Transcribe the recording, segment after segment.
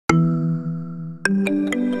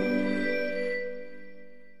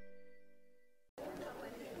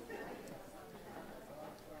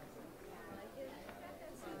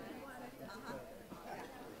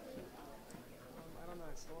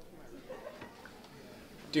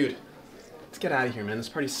Dude, let's get out of here, man. This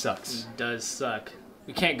party sucks. It does suck.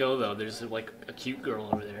 We can't go, though. There's, like, a cute girl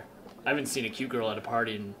over there. I haven't seen a cute girl at a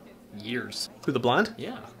party in years. Who, the blonde?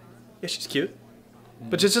 Yeah. Yeah, she's cute.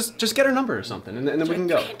 But just get her number or something, and then we can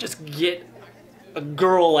go. You can't just get a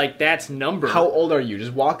girl like that's number. How old are you?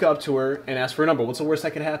 Just walk up to her and ask for a number. What's the worst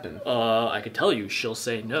that could happen? I could tell you. She'll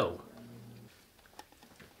say no.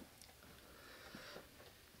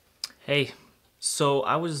 Hey, so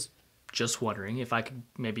I was just wondering if I could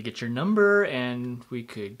maybe get your number and we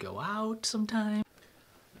could go out sometime.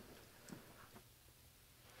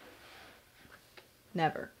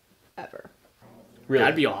 Never. Ever. Really?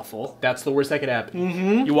 That'd be awful. That's the worst that could happen.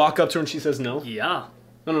 Mm-hmm. You walk up to her and she says no? Yeah.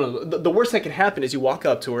 No. The worst that could happen is you walk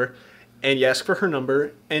up to her and you ask for her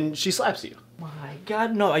number and she slaps you. My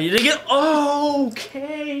God, no. You didn't get...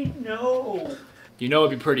 Okay, no. You know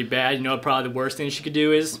it'd be pretty bad. You know probably the worst thing she could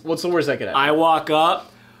do is... What's the worst that could happen? I walk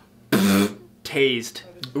up, tased,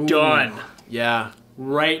 Ooh. done. Yeah.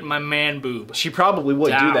 Right in my man boob. She probably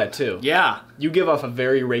would do that too. Yeah. You give off a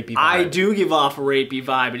very rapey vibe. I do give off a rapey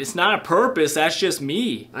vibe, but it's not a purpose, that's just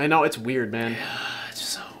me. I know, it's weird, man. It's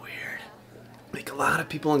so weird. Make a lot of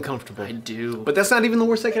people uncomfortable. I do. But that's not even the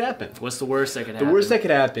worst that could happen. What's the worst that could happen? The worst that could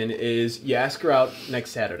happen is you ask her out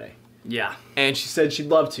next Saturday. Yeah. And she said she'd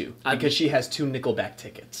love to because she has 2 Nickelback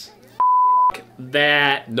tickets.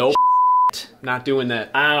 That. Nope. Not doing that.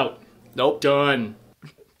 Out. Nope. Done.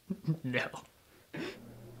 No.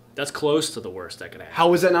 That's close to the worst that could happen.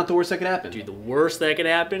 How is that not the worst that could happen? Dude, the worst that could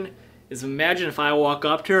happen is imagine if I walk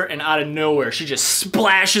up to her and out of nowhere she just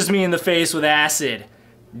splashes me in the face with acid.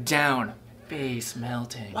 Down. Face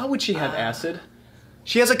melting. Why would she have acid?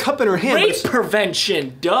 She has a cup in her hand. Rape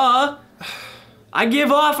prevention, duh! I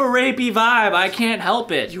give off a rapey vibe, I can't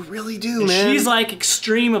help it. You really do, And man. she's like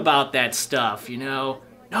extreme about that stuff, you know?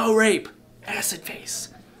 No rape, acid face.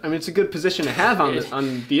 I mean, it's a good position to have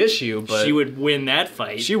on the issue, but... She would win that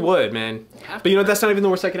fight. She would, man. But you know, that's not even the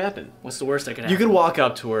worst that could happen. What's the worst that could happen? You could walk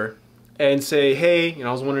up to her and say, hey, you know,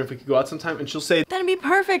 I was wondering if we could go out sometime, and she'll say, That'd be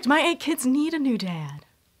perfect. My 8 kids need a new dad.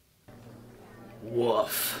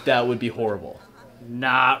 Woof. that would be horrible.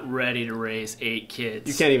 Not ready to raise 8 kids.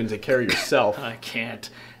 You can't even take care of yourself. I can't.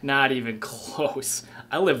 Not even close.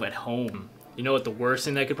 I live at home. You know what the worst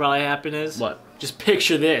thing that could probably happen is? What? Just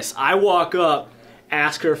picture this. I walk up,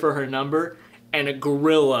 ask her for her number, and a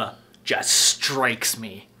gorilla just strikes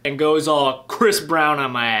me and goes all Chris Brown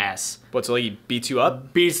on my ass. What, so like he beats you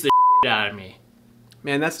up? Beats the out of me.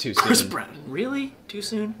 Man, that's too soon. Chris Brown. Really? Too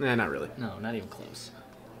soon? Nah, not really. No, not even close.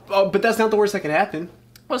 Oh, but that's not the worst that could happen.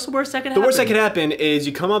 What's the worst that could The happen? worst that could happen is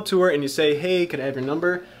you come up to her and you say, hey, could I have your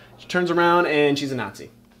number? She turns around and she's a Nazi.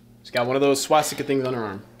 She's got one of those swastika things on her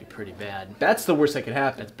arm. Be pretty bad. That's the worst that could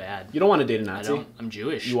happen. That's bad. You don't want to date a I Nazi. don't. I'm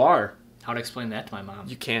Jewish. You are. How'd I explain that to my mom?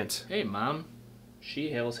 You can't. Hey, Mom. She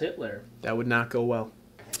hails Hitler. That would not go well.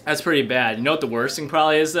 That's pretty bad. You know what the worst thing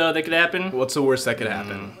probably is, though, that could happen? What's the worst that could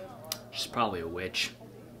happen? She's probably a witch.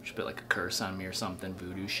 She put like a curse on me or something,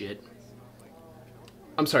 voodoo shit.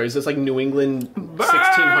 I'm sorry, is this like New England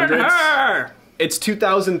 1600s? It's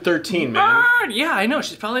 2013, man. Burn! Yeah, I know.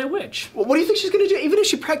 She's probably a witch. Well, what do you think she's gonna do? Even if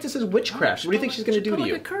she practices witchcraft, what do you think she's gonna do to Like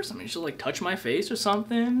you? a curse on me. She'll like touch my face or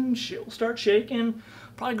something. She'll start shaking.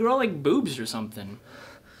 Probably grow like boobs or something.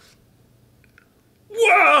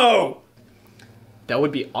 Whoa! That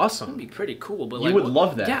would be awesome. That'd be pretty cool, but You like, would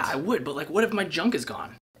love that. Yeah, I would. But like, what if my junk is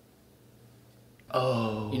gone?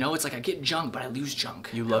 Oh. You know, it's like I get junk, but I lose junk.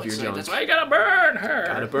 You love your It's like, junk. That's why you gotta burn her.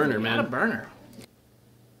 Gotta burn her, man. Gotta burn her.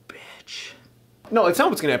 Bitch. No, it's not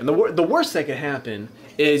what's gonna happen. The worst that could happen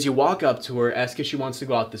is you walk up to her, ask if she wants to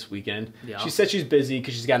go out this weekend. Yeah. She said she's busy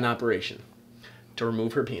because she's got an operation to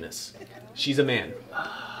remove her penis. She's a man.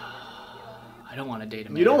 I don't want to date a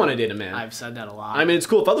man. You don't want to date a man. I've said that a lot. I mean, it's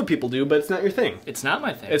cool if other people do, but it's not your thing. It's not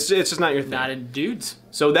my thing. It's just not your thing. not in dudes.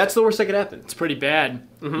 So that's the worst that could happen. It's pretty bad.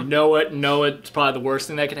 You know what? It's probably the worst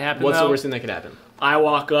thing that could happen. What's though? the worst thing that could happen? I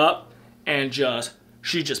walk up and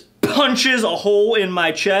she just punches a hole in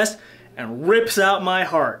my chest and rips out my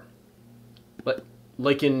heart.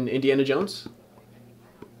 Like in Indiana Jones?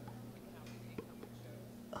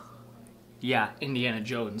 Yeah, Indiana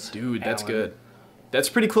Jones. Dude, that's Alan. good. That's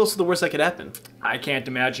pretty close to the worst that could happen. I can't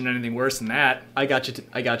imagine anything worse than that. I got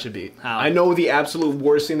you beat. How? I know the absolute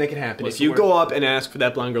worst thing that could happen. What's If the you worst? go up and ask for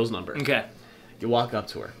that blonde girl's number, Okay. you walk up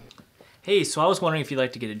to her. Hey, so I was wondering if you'd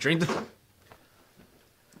like to get a drink.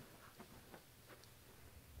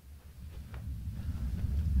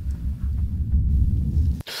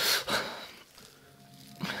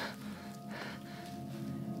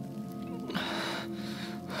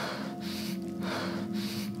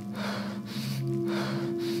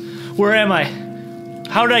 Where am I?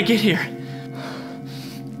 How did I get here?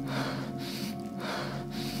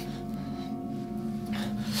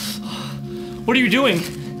 What are you doing?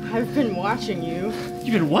 I've been watching you.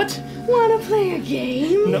 You've been what? Wanna play a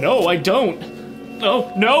game? No, I don't.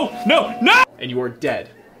 No, no, no, no! And you are dead.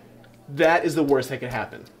 That is the worst that could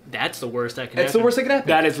happen. That's the worst that can That's the worst that could happen.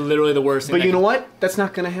 That is literally the worst thing. But you know what? That's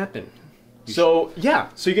not gonna happen. So yeah,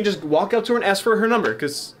 so you can just walk up to her and ask for her number,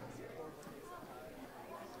 because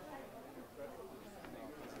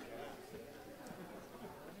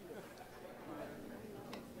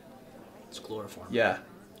It's chloroform. yeah.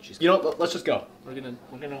 You know, let's just go. We're gonna.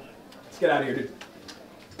 Let's get out of here, dude.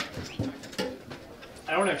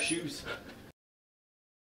 I don't have shoes.